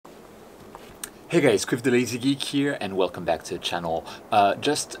Hey guys, Quiff the Lazy Geek here and welcome back to the channel.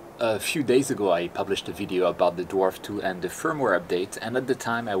 Just a few days ago I published a video about the Dwarf II and the firmware update, and at the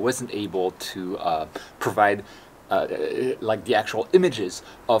time I wasn't able to provide like the actual images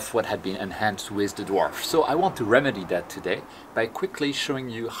of what had been enhanced with the Dwarf. So I want to remedy that today by quickly showing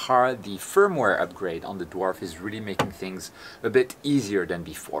you how the firmware upgrade on the Dwarf is really making things a bit easier than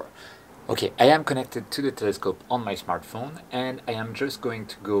before. Okay, I am connected to the telescope on my smartphone and I am just going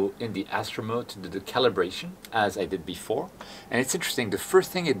to go in the astro mode to do the calibration as I did before. And it's interesting, the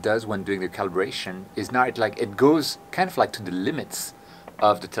first thing it does when doing the calibration is now it goes kind of like to the limits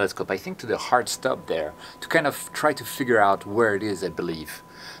of the telescope, I think to the hard stop there, to kind of try to figure out where it is, I believe.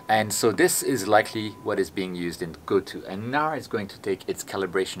 And so this is likely what is being used in GoTo, and now it's going to take its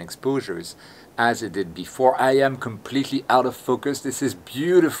calibration exposures as it did before. I am completely out of focus. This is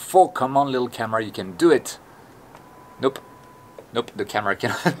beautiful. Come on, little camera, you can do it. Nope, the camera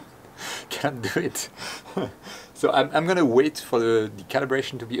cannot do it. So I'm gonna wait for the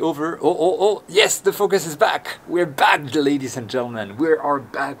calibration to be over. Oh, yes, the focus is back. We're back, ladies and gentlemen. We are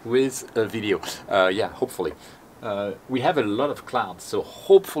back with a video. Yeah, hopefully. We have a lot of clouds, so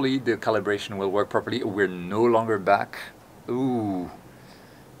hopefully the calibration will work properly. We're no longer back. Ooh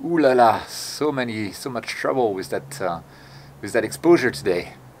la la, so much trouble with that exposure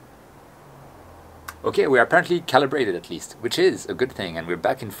today. Okay, we are apparently calibrated at least, which is a good thing, and we're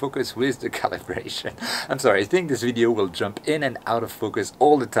back in focus with the calibration. I'm sorry, I think this video will jump in and out of focus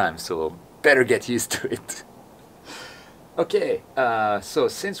all the time, so better get used to it. Okay, so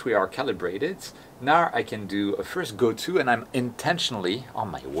since we are calibrated, now I can do a first go-to, and I'm intentionally, oh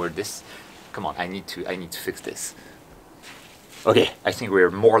my word, come on, I need to fix this. Okay, I think we're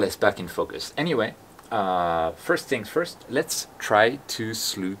more or less back in focus. Anyway, first things first, let's try to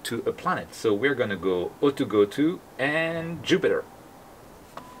slew to a planet. So we're gonna go auto go-to and Jupiter.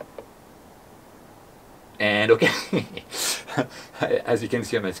 And okay, as you can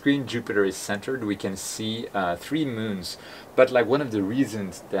see on my screen, Jupiter is centered. We can see 3 moons. But like one of the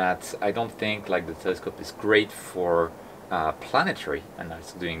reasons that I don't think like the telescope is great for planetary, and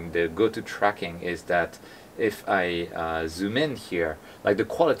also doing the go-to tracking, is that if I zoom in here, like the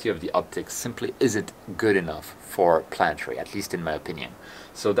quality of the optics simply isn't good enough for planetary, at least in my opinion.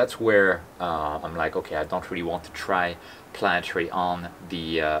 So that's where I'm like, okay, I don't really want to try planetary on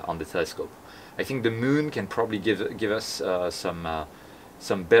the telescope. I think the moon can probably give us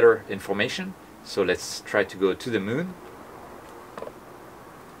some better information. So let's try to go to the moon.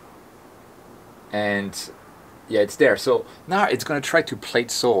 And yeah, it's there. So now it's going to try to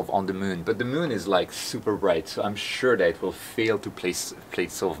plate solve on the moon, but the moon is like super bright, so I'm sure that it will fail to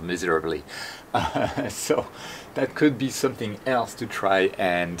plate solve miserably. So that could be something else to try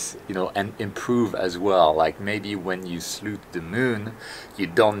and improve as well. Like maybe when you slew the moon, you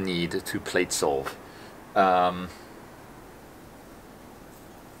don't need to plate solve.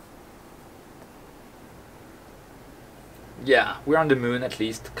 Yeah, we're on the moon at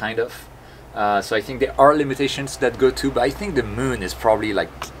least, kind of. So I think there are limitations that go to, but I think the moon is probably like,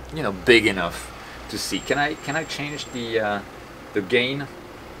 big enough to see. Can I change the gain?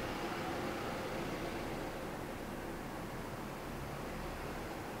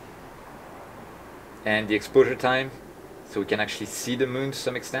 And the exposure time, so we can actually see the moon to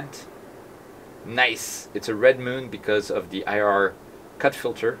some extent. Nice! It's a red moon because of the IR cut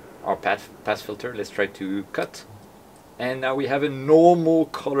filter, or pass filter. Let's try to cut. And now we have a normal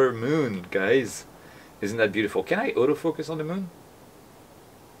color moon, guys. Isn't that beautiful? Can I autofocus on the moon?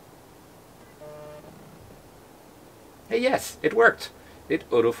 Hey, yes, it worked. It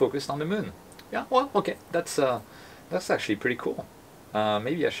autofocused on the moon. Yeah, well, okay, that's actually pretty cool.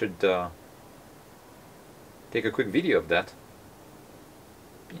 Maybe I should take a quick video of that.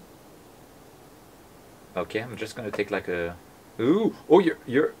 Okay, I'm just gonna take like a... Ooh, oh,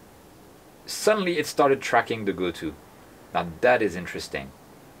 you're... Suddenly it started tracking the go-to. Now that is interesting.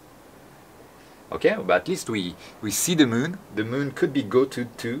 Okay, but at least we see the moon. The moon could be go-to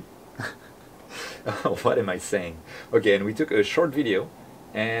too. What am I saying? Okay, and we took a short video,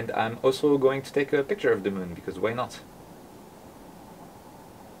 and I'm also going to take a picture of the moon, because why not?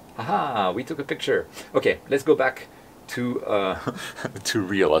 Aha, we took a picture. Okay, let's go back to to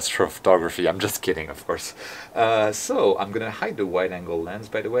real astrophotography. I'm just kidding, of course. So I'm gonna hide the wide-angle lens,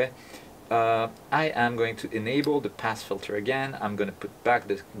 by the way. I am going to enable the pass filter again. I'm going to put back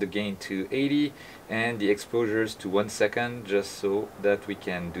the gain to 80 and the exposures to 1 second, just so that we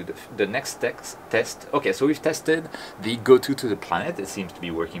can do the next test. Okay, so we've tested the go-to to the planet. It seems to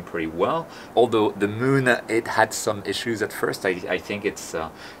be working pretty well. Although the moon, it had some issues at first. I think it's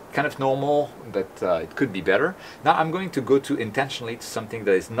kind of normal, but it could be better. Now I'm going to go to intentionally to something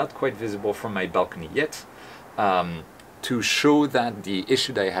that is not quite visible from my balcony yet, to show that the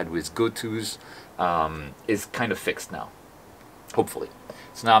issue that I had with go-tos is kind of fixed now, hopefully.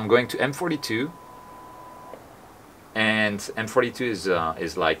 So now I'm going to M42, and M42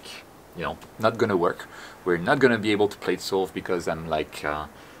 is like, you know, not gonna work. We're not gonna be able to play it solve because I'm like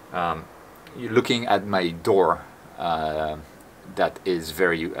looking at my door that is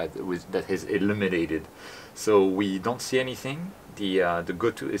very that is illuminated, so we don't see anything. The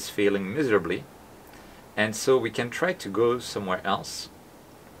go-to is failing miserably, and so we can try to go somewhere else,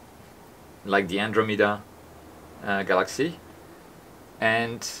 like the Andromeda galaxy,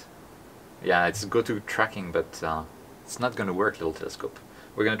 and yeah, it's go-to tracking, but it's not going to work, little telescope.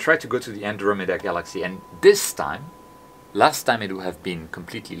 We're going to try to go to the Andromeda galaxy, and this time, last time it would have been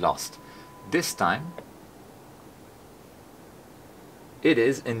completely lost. This time it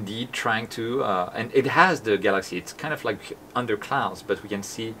is indeed trying to, and it has the galaxy. It's kind of like under clouds, but we can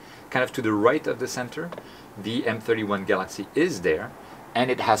see kind of to the right of the center, the M31 galaxy is there,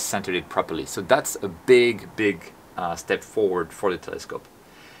 and it has centered it properly. So that's a big step forward for the telescope.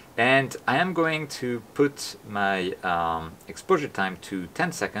 And I am going to put my exposure time to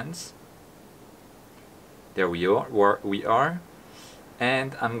 10 seconds. There we are.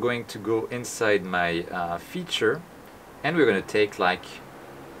 And I'm going to go inside my feature, and we're going to take, like,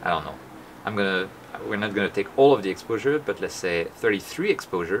 I don't know, we're not going to take all of the exposure, but let's say 33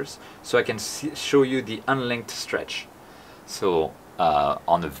 exposures, so I can show you the unlinked stretch. So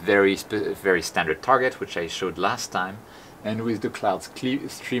on a very standard target, which I showed last time, and with the clouds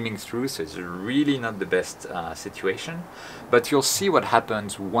streaming through, so it's really not the best situation. But you'll see what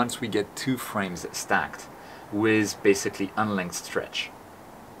happens once we get 2 frames stacked with basically unlinked stretch.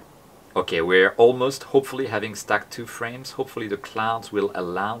 Okay, we're almost hopefully having stacked 2 frames. Hopefully the clouds will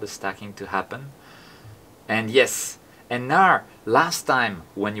allow the stacking to happen. And yes, and now last time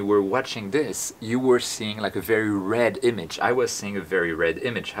when you were watching this, you were seeing like a very red image. I was seeing a very red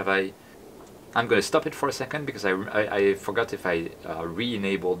image. I'm going to stop it for a second because I forgot if I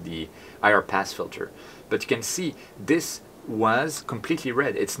re-enabled the IR pass filter. But you can see this was completely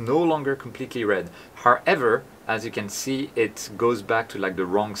red. It's no longer completely red. However, as you can see, it goes back to like the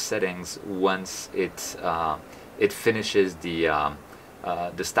wrong settings once it finishes the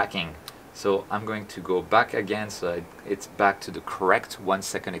stacking. So I'm going to go back again, so it's back to the correct 1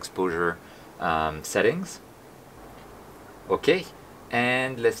 second exposure settings. Okay,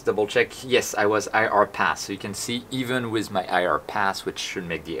 and let's double check. Yes, I was IR pass. So you can see even with my IR pass, which should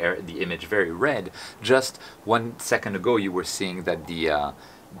make the image very red, just 1 second ago you were seeing that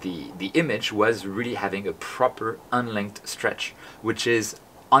the image was really having a proper unlinked stretch, which is,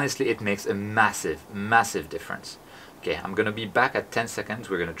 honestly, it makes a massive difference. Okay, I'm gonna be back at 10 seconds.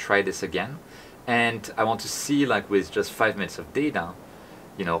 We're gonna try this again, and I want to see, like, with just 5 minutes of data,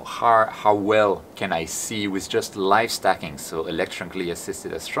 you know, how well can I see with just live stacking, so electronically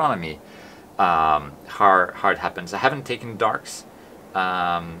assisted astronomy, how it happens. I haven't taken darks,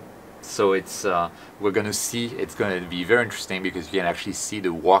 so it's we're gonna see. It's going to be very interesting because you can actually see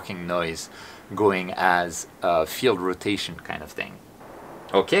the walking noise going as a field rotation kind of thing.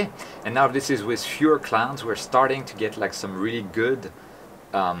 Okay, and now this is with fewer clouds. We're starting to get like some really good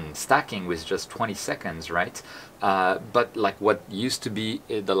stacking with just 20 seconds, right? But like what used to be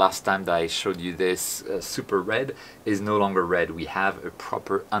the last time that I showed you this super red is no longer red. We have a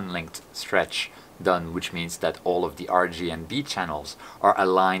proper unlinked stretch done, which means that all of the RG and B channels are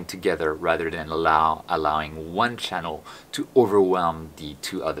aligned together rather than allowing one channel to overwhelm the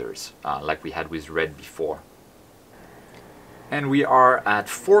 2 others, like we had with red before. And we are at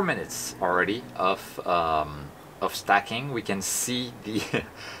 4 minutes already of stacking. We can see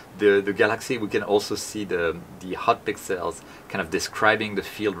the galaxy. We can also see the hot pixels kind of describing the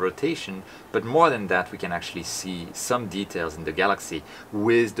field rotation. But more than that, we can actually see some details in the galaxy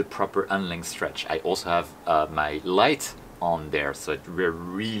with the proper unlinked stretch. I also have my light on there, so we're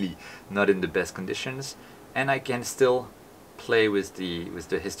really not in the best conditions. And I can still play with the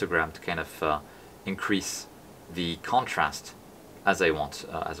histogram to kind of increase the contrast as I want,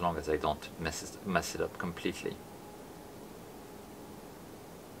 as long as I don't mess it up completely.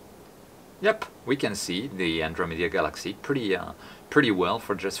 Yep, we can see the Andromeda galaxy pretty well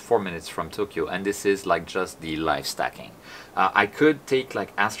for just 4 minutes from Tokyo, and this is like just the live stacking. I could take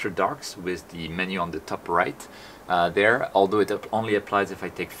like Astro Darks with the menu on the top right there, although it only applies if I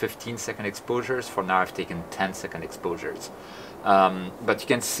take 15-second exposures. For now I've taken 10-second exposures. But you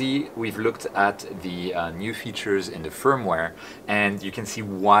can see we've looked at the new features in the firmware, and you can see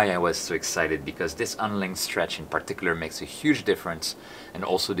why I was so excited, because this unlinked stretch in particular makes a huge difference, and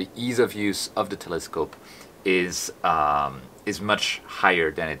also the ease of use of the telescope is much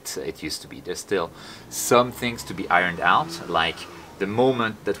higher than it used to be. There's still some things to be ironed out, like the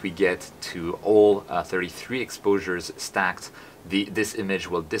moment that we get to all 33 exposures stacked, this image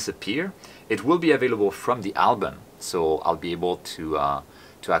will disappear. It will be available from the album, so I'll be able to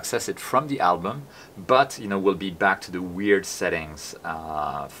access it from the album, but we'll be back to the weird settings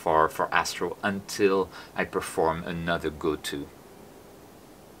for Astro until I perform another go-to.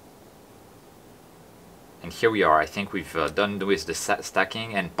 And here we are. I think we've done with the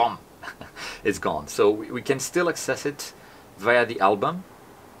stacking, and boom, it's gone. So we can still access it via the album,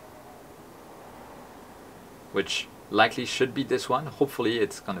 which likely should be this one. Hopefully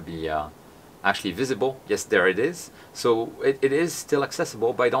it's going to be actually visible. Yes, there it is. So it is still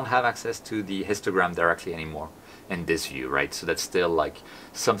accessible, but I don't have access to the histogram directly anymore in this view, right? So that's still like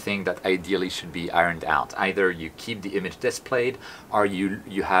something that ideally should be ironed out. Either you keep the image displayed, or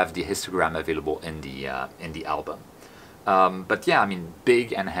you have the histogram available in the album. But yeah, I mean,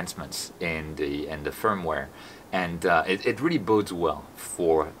 big enhancements in the firmware, and it really bodes well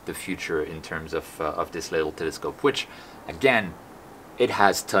for the future in terms of this little telescope, which again, it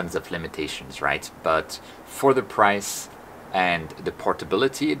has tons of limitations, right? But for the price and the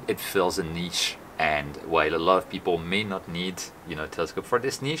portability, it fills a niche. And while a lot of people may not need, a telescope for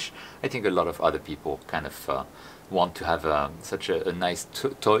this niche, I think a lot of other people kind of want to have such a nice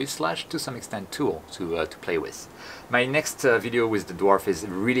toy / to some extent tool to play with. My next video with the Dwarf is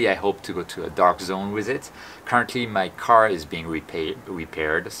really, I hope to go to a dark zone with it. Currently my car is being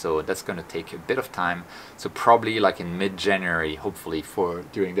repaired, so that's going to take a bit of time. So probably like in mid-January, hopefully,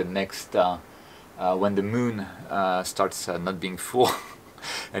 during the next when the moon starts not being full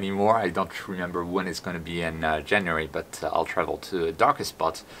anymore. I don't remember when it's going to be in January, but I'll travel to a darker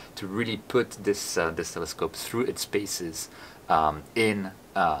spot to really put this telescope through its paces in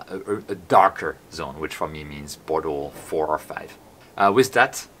a darker zone, which for me means Bordeaux 4 or 5. With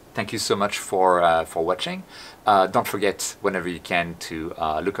that, thank you so much for watching. Don't forget, whenever you can, to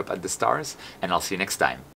look up at the stars, and I'll see you next time.